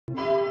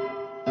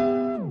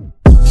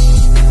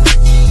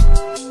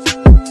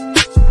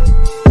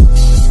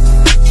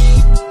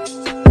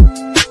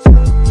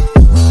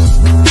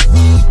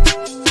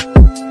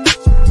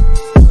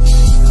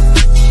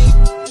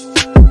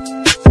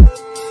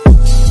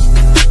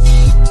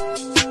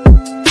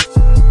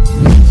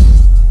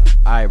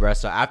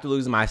so after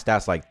losing my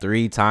stats like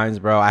 3 times,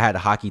 bro, I had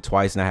HAKI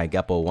twice and I had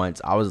Geppoe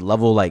once. I was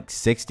level like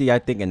 60, I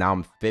think, and now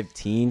I'm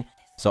 15.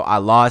 So I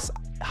lost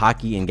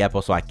HAKI and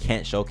Geppoe, so I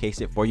can't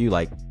showcase it for you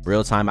like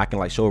real time. I can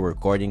like show a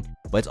recording,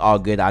 but it's all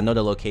good. I know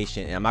the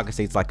location, and I'm not gonna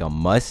say it's like a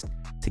must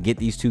to get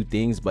these 2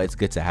 things, but it's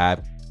good to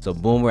have. So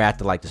boom, we're at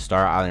the like the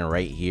star island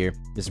right here.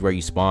 This is where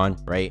you spawn,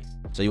 right?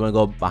 So you want to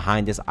go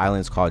behind this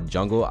island. It's called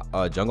Jungle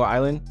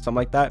Island, something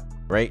like that,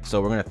 right?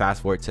 So we're gonna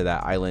fast forward to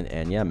that island,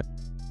 and yeah, man.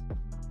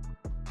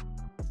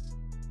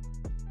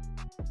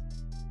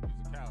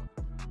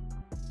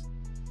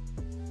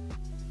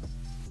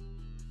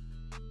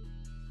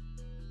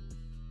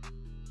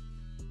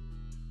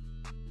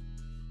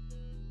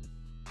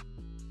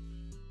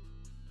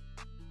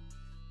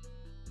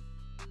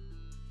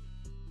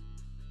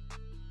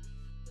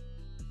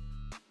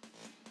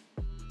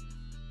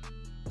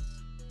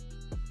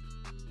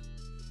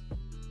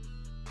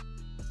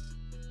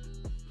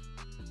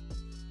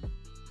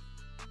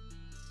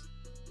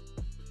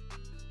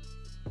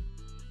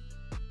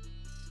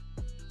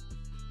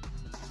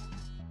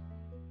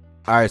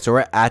 All right, so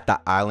we're at the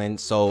island.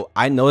 So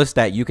I noticed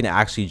that you can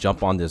actually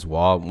jump on this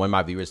wall. One of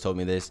my viewers told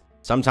me this.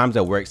 Sometimes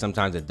it works,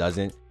 sometimes it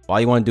doesn't. All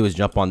you want to do is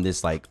jump on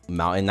this like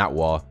mountain, not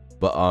wall,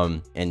 but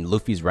and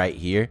Luffy's right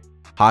here.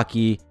 HAKI,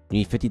 you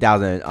need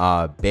 50,000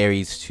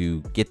 berries to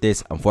get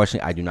this.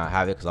 Unfortunately, I do not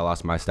have it because I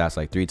lost my stats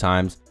like 3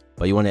 times,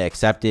 but you want to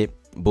accept it.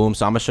 Boom.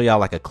 So I'm gonna show y'all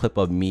like a clip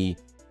of me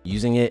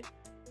using it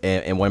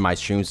in one of my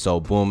streams.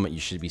 So boom, you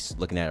should be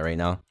looking at it right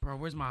now. Bro,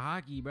 where's my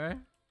HAKI, bro?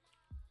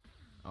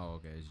 Oh,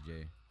 okay, it's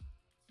Jay.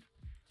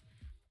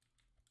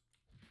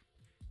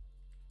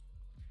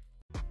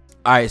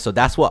 All right, so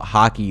that's what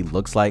HAKI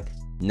looks like.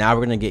 Now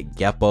we're gonna get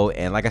Geppoe,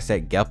 and like I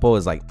said, Geppoe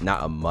is like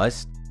not a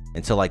must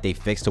until like they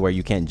fix to where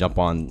you can't jump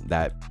on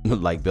that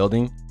like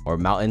building or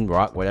mountain,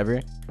 rock,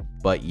 whatever.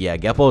 But yeah,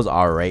 Geppoe is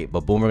all right.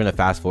 But boom, we're gonna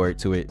fast forward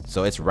to it.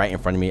 So it's right in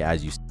front of me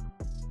as you see.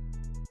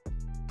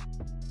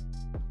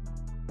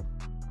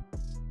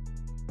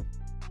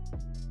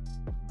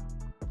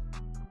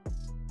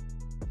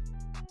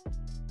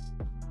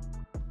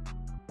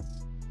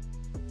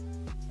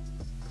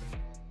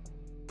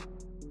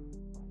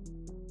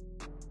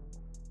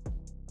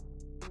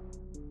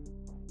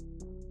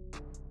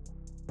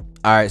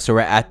 All right, so we're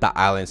at the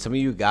island. Some of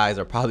you guys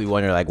are probably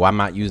wondering like, why I'm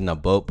not using a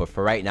boat, but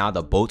for right now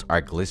the boats are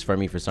glitched for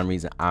me for some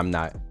reason. I'm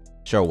not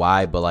sure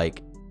why, but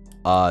like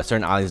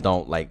certain islands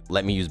don't like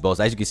let me use boats.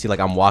 As you can see, like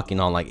I'm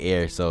walking on like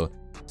air, so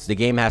the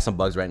game has some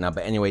bugs right now.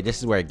 But anyway, this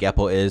is where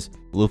Geppoe is.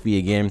 Luffy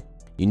again.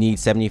 You need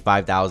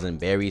 75,000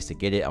 berries to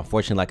get it.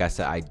 Unfortunately, like I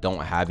said, I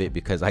don't have it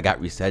because I got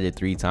resetted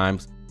 3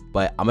 times,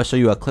 but I'm gonna show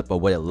you a clip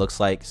of what it looks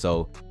like.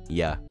 So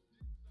yeah.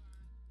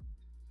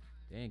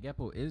 Dang,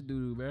 Geppoe is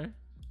doo-doo, bro.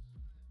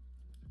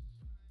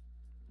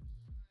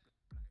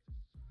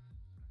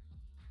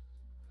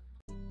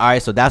 All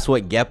right, so that's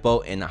what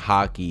Geppoe and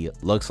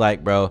HAKI looks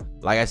like, bro.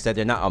 Like I said,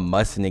 they're not a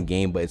must in the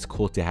game, but it's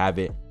cool to have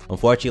it.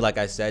 Unfortunately, like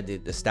I said, the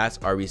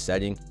stats are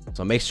resetting,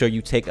 so make sure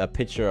you take a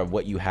picture of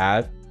what you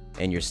have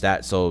and your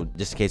stats, so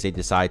just in case they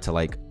decide to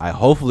like,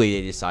 hopefully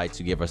they decide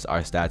to give us our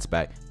stats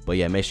back. But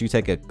yeah, make sure you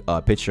take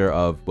a picture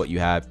of what you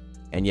have,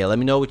 and yeah, let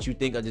me know what you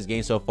think of this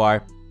game so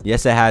far.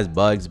 Yes, it has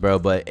bugs, bro,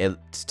 but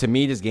to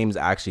me this game is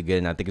actually good,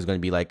 and I think it's going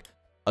to be like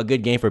a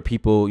good game for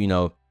people, you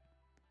know,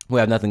 who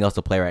have nothing else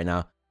to play right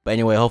now. But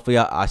anyway, hopefully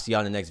I'll see y'all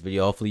in the next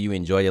video. Hopefully you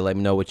enjoyed it. Let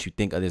me know what you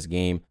think of this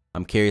game.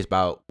 I'm curious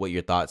about what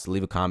your thoughts.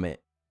 Leave a comment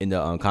in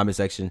the comment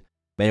section.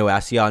 But anyway, I'll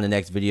see y'all in the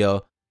next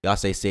video. Y'all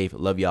stay safe.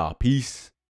 Love y'all. Peace.